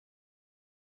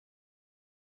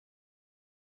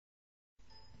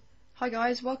Hi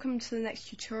guys, welcome to the next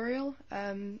tutorial.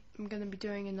 I'm going to be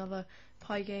doing another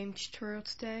Pygame tutorial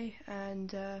today,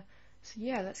 and so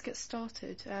yeah, let's get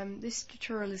started. This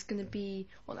tutorial is going to be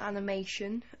on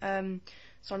animation, so I'm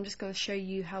just going to show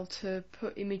you how to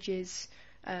put images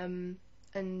and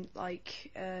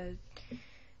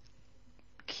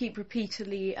keep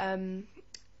repeatedly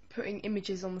putting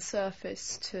images on the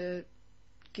surface to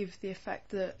give the effect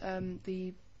that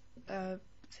the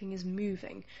thing is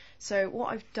moving. So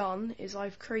what I've done is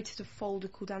I've created a folder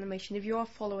called animation. If you are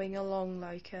following along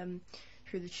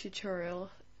through the tutorials,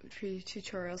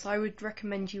 I would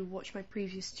recommend you watch my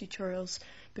previous tutorials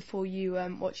before you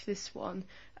watch this one.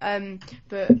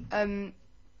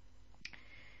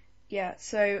 Yeah,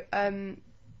 so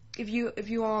if you've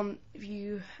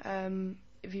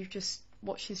just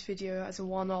watched this video as a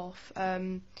one-off,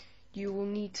 you will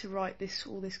need to write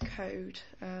all this code.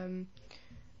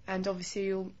 And obviously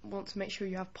you'll want to make sure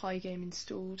you have pygame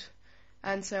installed.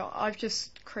 And so I've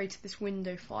just created this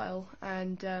window file,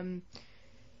 and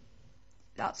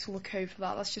that's all the code for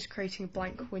that. That's just creating a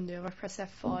blank window. If I press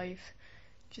F5,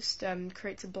 just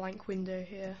creates a blank window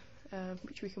here,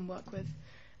 which we can work with.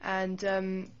 And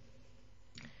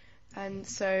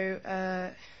so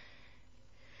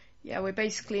yeah, we're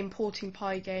basically importing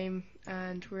pygame,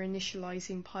 and we're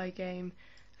initializing pygame,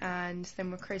 and then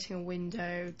we're creating a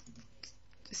window,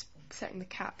 setting the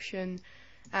caption,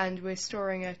 and we're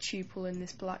storing a tuple in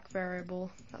this black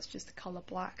variable. That's just the color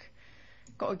black.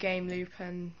 Got a game loop,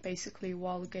 and basically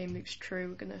while the game loop's true,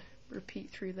 we're going to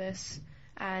repeat through this,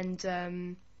 and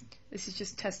this is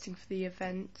just testing for the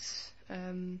events.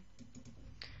 And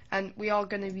we are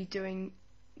going to be doing,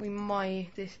 we may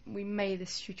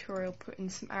this tutorial put in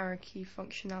some arrow key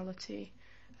functionality,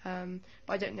 but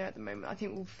I don't know at the moment. I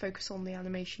think we'll focus on the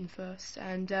animation first,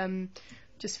 and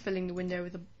just filling the window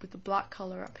with the black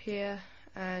color up here,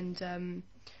 and then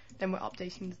we're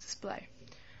updating the display.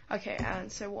 Okay,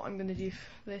 and so what I'm going to do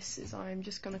for this is I'm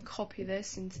just going to copy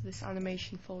this into this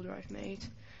animation folder I've made,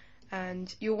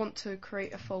 and you'll want to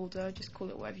create a folder, just call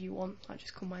it whatever you want. I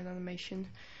just call mine animation.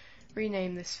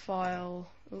 Rename this file,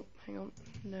 oh hang on,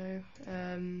 no,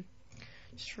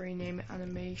 just rename it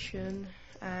animation,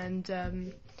 and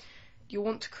you'll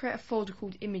want to create a folder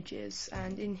called images,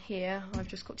 and in here I've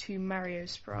just got two Mario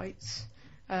sprites,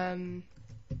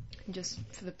 just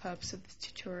for the purpose of this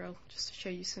tutorial, just to show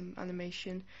you some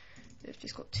animation. I've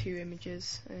just got two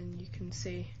images, and you can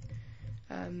see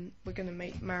we're going to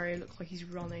make Mario look like he's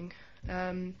running.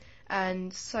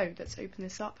 And so let's open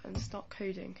this up and start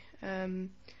coding.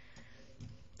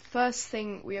 First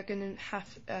thing we are going to have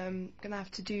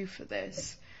to do for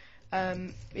this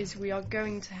is we are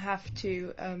going to have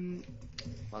to,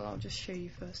 well, I'll just show you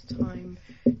first,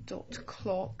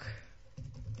 time.Clock.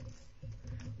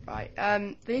 Right,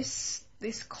 this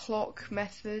clock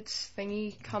method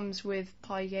thingy comes with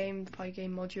Pygame, the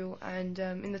Pygame module, and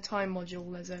in the time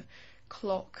module there's a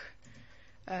clock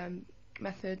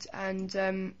method,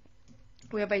 and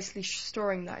we are basically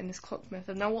storing that in this clock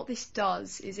method. Now what this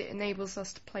does is it enables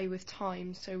us to play with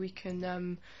time, so we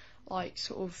can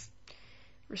sort of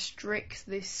restrict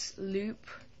this loop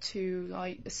to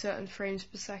a certain frames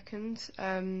per second,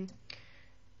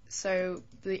 so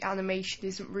the animation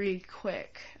isn't really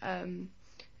quick,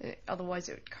 otherwise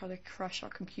it would kind of crash our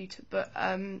computer. But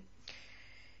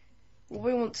what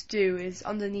we want to do is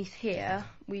underneath here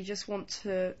we just want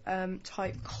to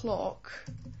type clock,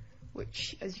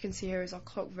 which as you can see here is our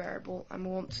clock variable, and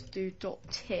we want to do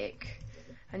 .tick,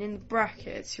 and in the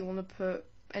brackets you want to put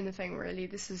anything really.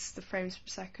 This is the frames per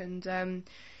second.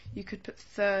 You could put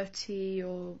 30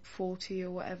 or 40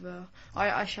 or whatever.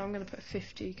 I'm going to put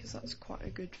 50 because that's quite a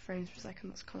good frames per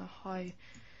second. That's kind of high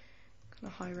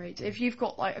rate. If you've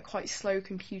got a quite slow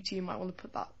computer, you might want to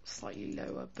put that slightly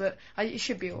lower, but it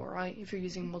should be alright if you're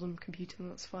using a modern computer, then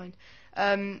that's fine.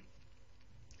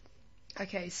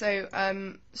 Okay, so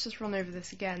let's just run over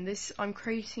this again. I'm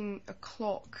creating a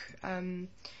clock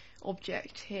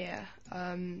object here,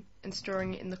 and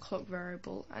storing it in the clock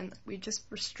variable, and we're just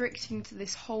restricting to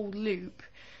this whole loop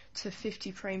to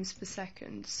 50 frames per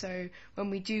second, so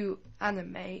when we do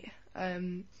animate,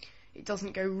 it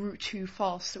doesn't go too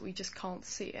fast that we just can't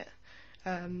see it.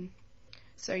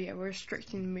 So yeah, we're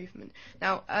restricting the movement.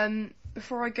 Now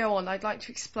before I go on, I'd like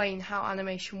to explain how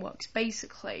animation works.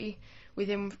 Basically,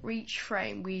 within each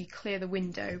frame we clear the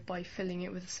window by filling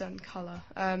it with a certain colour.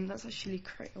 Let's actually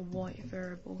create a white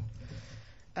variable.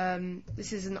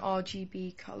 This is an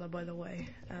RGB colour, by the way,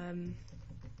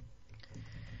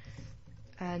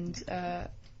 and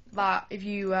that if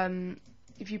you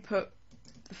put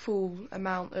the full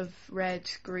amount of red,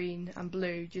 green and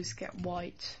blue, just get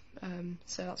white,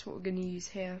 so that's what we're going to use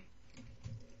here.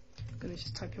 going to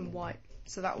just type in white.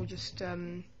 So that will just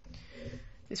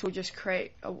this will just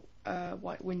create a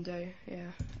white window.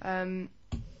 Yeah.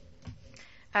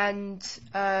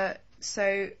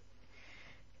 So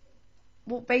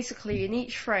basically in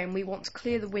each frame we want to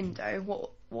clear the window.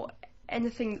 What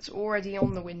anything that's already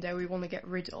on the window we want to get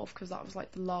rid of, because that was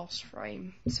like the last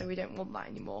frame, so we don't want that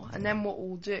anymore. And then what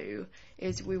we'll do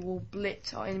is we will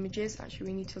blit our images. Actually,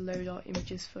 we need to load our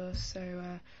images first, so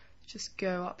just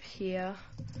go up here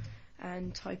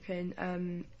and type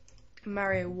in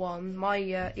Mario1. My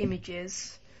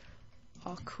images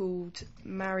are called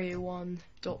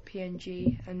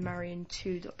mario1.png and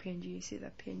mario2.png. You see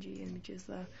their PNG images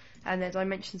there, and their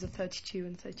dimensions are 32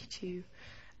 and 32.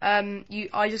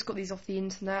 I just got these off the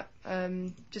internet.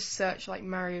 Just search like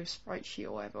Mario Sprite Sheet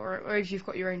or whatever, or if you've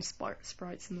got your own sprites,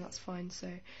 then that's fine. So,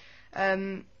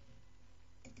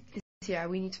 yeah,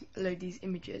 we need to load these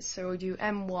images. So we'll do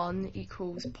m1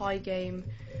 equals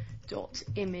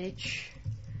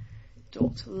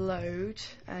pygame.image.load,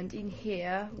 and in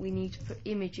here we need to put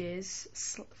images /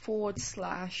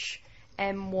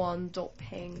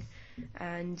 m1.ping,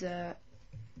 and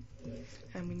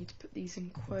we need to put these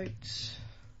in quotes.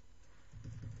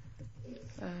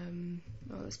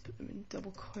 Let's put them in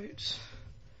double quotes.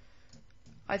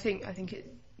 I think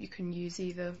you can use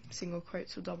either single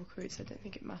quotes or double quotes. I don't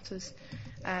think it matters.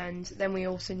 And then we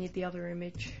also need the other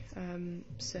image.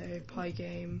 So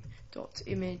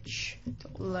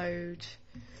pygame.image.load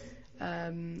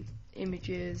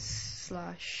images /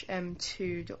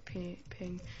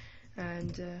 m2.ping,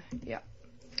 and yeah.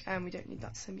 And we don't need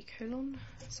that semicolon.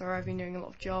 Sorry, I've been doing a lot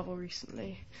of Java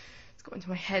recently. It's got into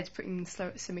my head putting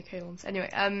semicolons. Anyway,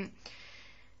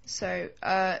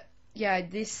 yeah,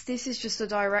 this is just a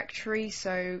directory.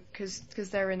 So because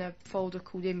they're in a folder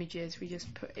called images, we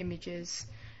just put images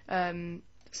 / m1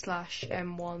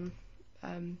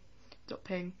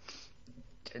 .ping.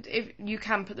 If you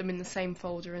can put them in the same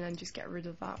folder and then just get rid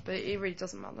of that, but it really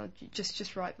doesn't matter.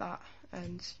 Just write that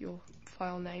and your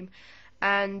file name.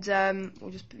 And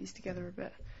we'll just put these together a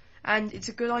bit. And it's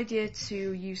a good idea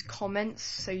to use comments,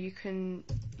 so you can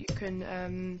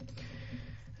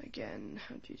again,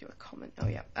 how do you do a comment? Oh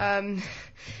yeah,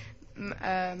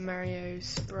 Mario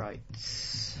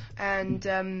sprites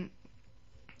and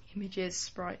images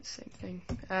sprites, same thing.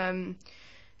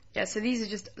 Yeah, so these are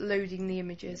just loading the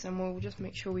images, and we'll just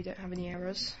make sure we don't have any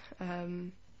errors.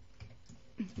 No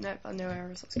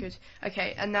errors. That's good.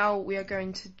 Okay, and now we are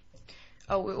going to.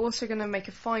 Oh, we're also going to make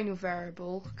a final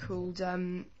variable called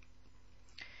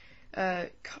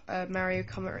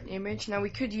marioCurrentImage. Now we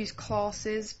could use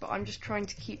classes, but I'm just trying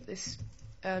to keep this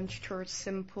tutorial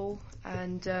simple,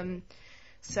 and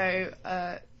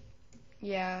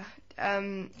yeah,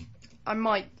 I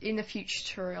might in a future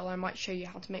tutorial I might show you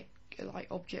how to make like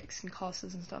objects and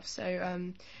classes and stuff.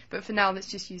 So, but for now let's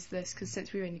just use this, because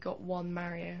since we've only got one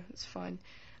Mario, that's fine.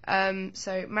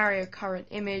 So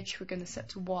marioCurrentImage we're going to set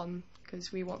to 1,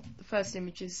 because we want the first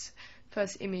image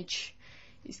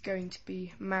is going to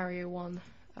be Mario1,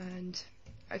 and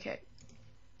okay.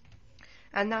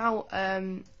 And now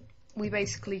we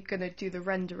basically going to do the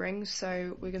rendering.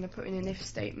 So we're going to put in an if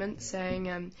statement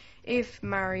saying if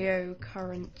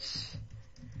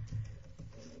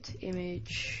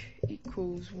marioCurrentImage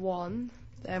equals 1,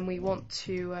 then we want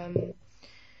to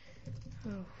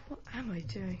oh, what am I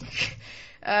doing?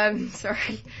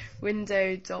 Sorry,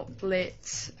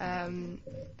 window.blit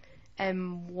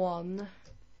m1.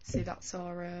 See, that's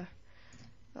our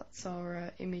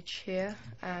image here,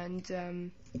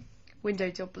 and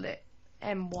window.blit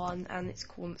m1, and its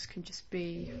coordinates can just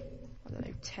be, I don't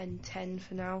know, 1010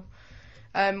 for now.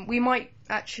 We might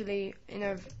actually in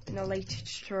a later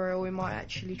tutorial we might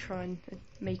actually try and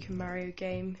make a Mario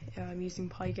game using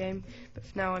pygame, but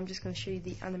for now I'm just going to show you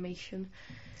the animation.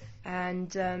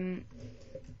 And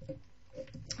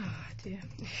oh dear.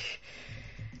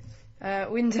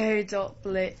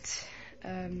 Window.blit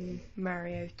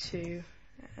Mario2,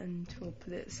 and we'll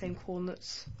put it the same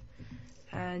coordinates,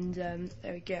 and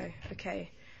there we go.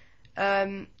 Okay,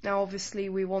 now obviously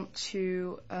we want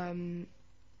to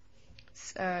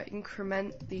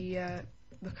increment the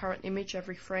current image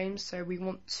every frame, so we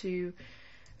want to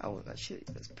actually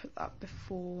let's put that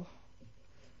before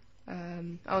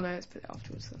oh no, let's put it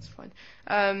afterwards, that's fine.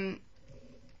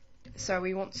 So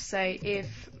we want to say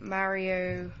if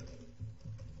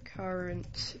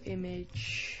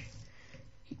marioCurrentImage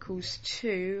equals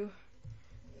 2,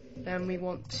 then we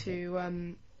want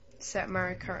to set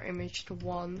marioCurrentImage to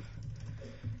 1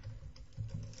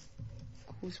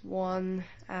 equals 1,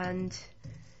 and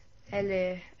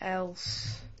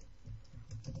else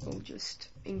we'll just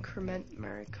increment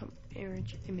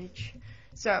marioCurrentImage.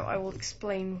 So I will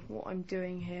explain what I'm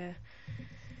doing here.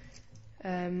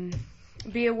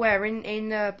 Be aware,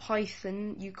 in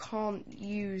Python you can't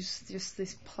use just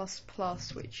this ++,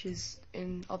 which is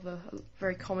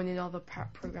very common in other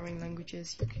programming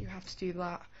languages. You have to do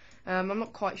that. I'm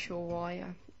not quite sure why.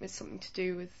 It's something to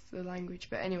do with the language,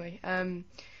 but anyway,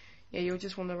 yeah, you'll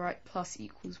just want to write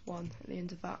 +=1 at the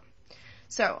end of that.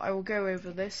 So I will go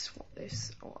over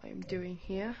what I'm doing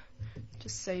here.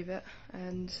 Just save it,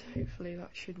 and hopefully that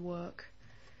should work.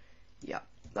 Yeah,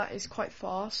 that is quite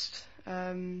fast.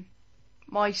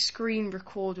 My screen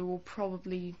recorder will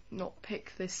probably not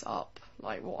pick this up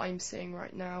like what I'm seeing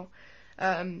right now,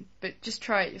 but just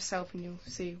try it yourself and you'll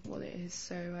see what it is.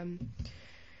 So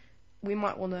we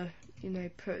might want to,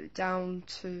 put it down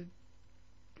to,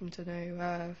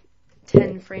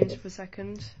 10 frames per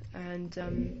second,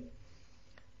 and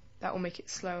that will make it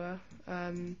slower.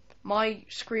 My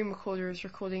screen recorder is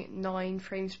recording at 9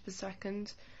 frames per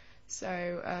second,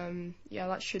 so yeah,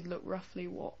 that should look roughly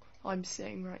what I'm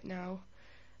seeing right now.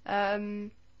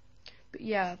 But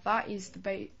yeah,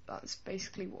 that's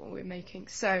basically what we're making.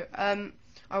 So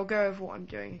I'll go over what I'm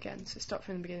doing again. So start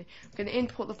from the beginning. I'm going to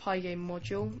import the pygame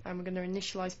module, and we're going to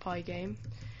initialize pygame,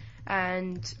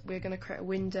 and we're going to create a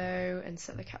window and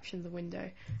set the caption of the window.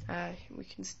 We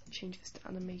can change this to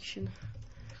animation,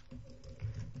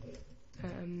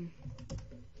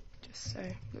 just so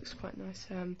it looks quite nice.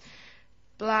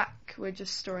 Black, we're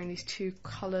just storing these two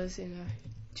colors in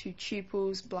two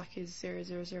tuples. Black is 0,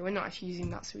 0, 0. We're not actually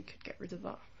using that, so we could get rid of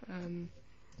that.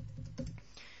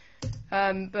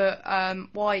 But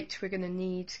white we're going to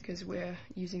need, because we're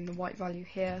using the white value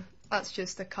here. That's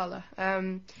just the color.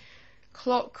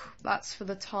 Clock, that's for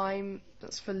the time.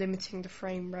 That's for limiting the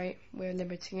frame rate. We're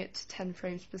limiting it to 10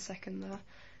 frames per second there.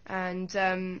 And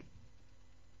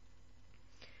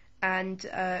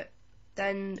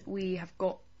then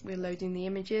we're loading the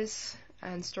images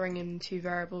and storing them in two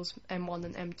variables, M1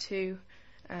 and M2,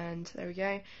 and there we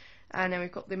go. And then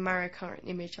we've got the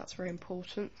marioCurrentImage. That's very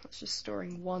important. That's just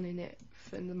storing 1 in it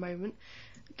for the moment.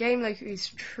 gameLoop is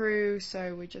true,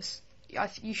 so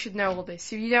you should know all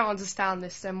this. If you don't understand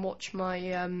this, then watch my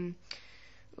I can't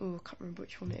remember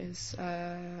which one it is.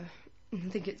 I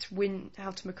think it's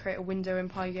how to create a window in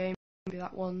Pygame. Maybe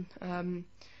that one.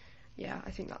 Yeah,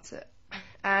 I think that's it.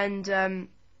 And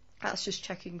that's just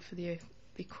checking for the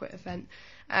QUIT event.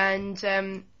 And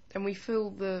we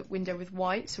fill the window with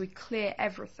white, so we clear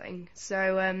everything.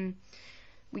 So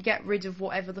we get rid of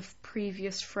whatever the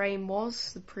previous frame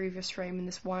was, the previous frame in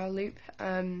this while loop.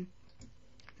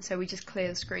 So we just clear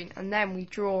the screen, and then we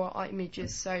draw our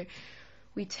images. So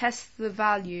we test the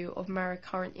value of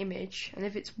marioCurrentImage, and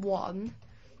if it's 1,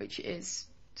 which it is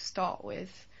to start with,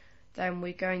 then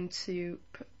we're going to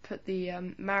put the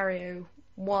Mario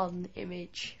 1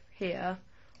 image here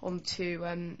onto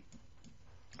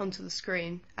the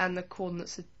screen, and the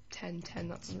coordinates are 10, 10.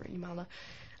 That doesn't really matter.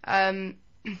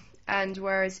 And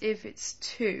whereas if it's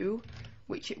 2,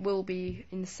 which it will be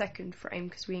in the second frame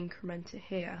because we increment it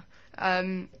here,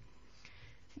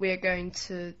 we're going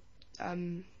to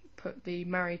put the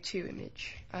Mario 2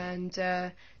 image, and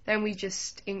then we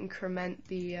just increment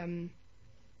the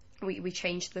we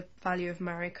change the value of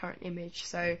marioCurrentImage.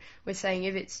 So we're saying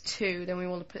if it's 2, then we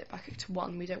want to put it back up to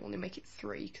 1. We don't want to make it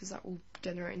 3 because that will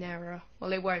generate an error.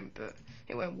 Well, it won't, but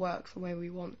it won't work the way we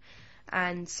want.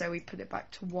 And so we put it back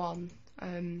to 1.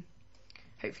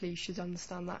 Hopefully you should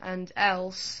understand that. And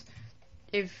else,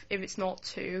 if it's not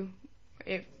 2,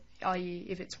 i.e.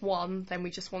 if it's 1, then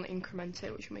we just want to increment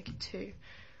it, which will make it 2.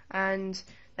 And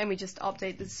then we just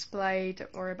update the display.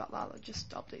 Don't worry about that, it just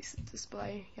updates the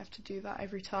display. You have to do that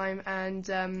every time. And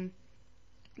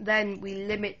then we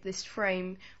limit this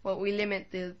frame, we limit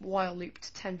the while loop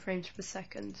to 10 frames per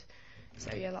second.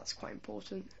 So yeah, that's quite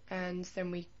important. And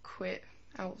then we quit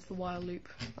out of the while loop.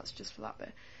 That's just for that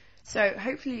bit. So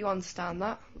hopefully you understand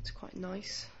that. That's quite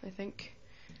nice, I think.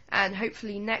 And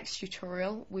hopefully next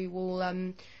tutorial we will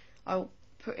I'll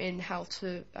put in how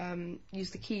to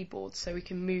use the keyboard so we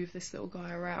can move this little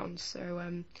guy around. So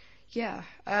yeah,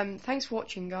 thanks for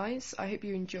watching, guys. I hope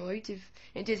you enjoyed. If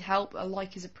it did help, a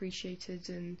like is appreciated,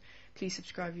 and please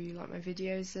subscribe if you like my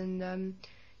videos. And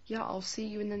yeah, I'll see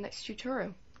you in the next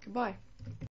tutorial. Goodbye.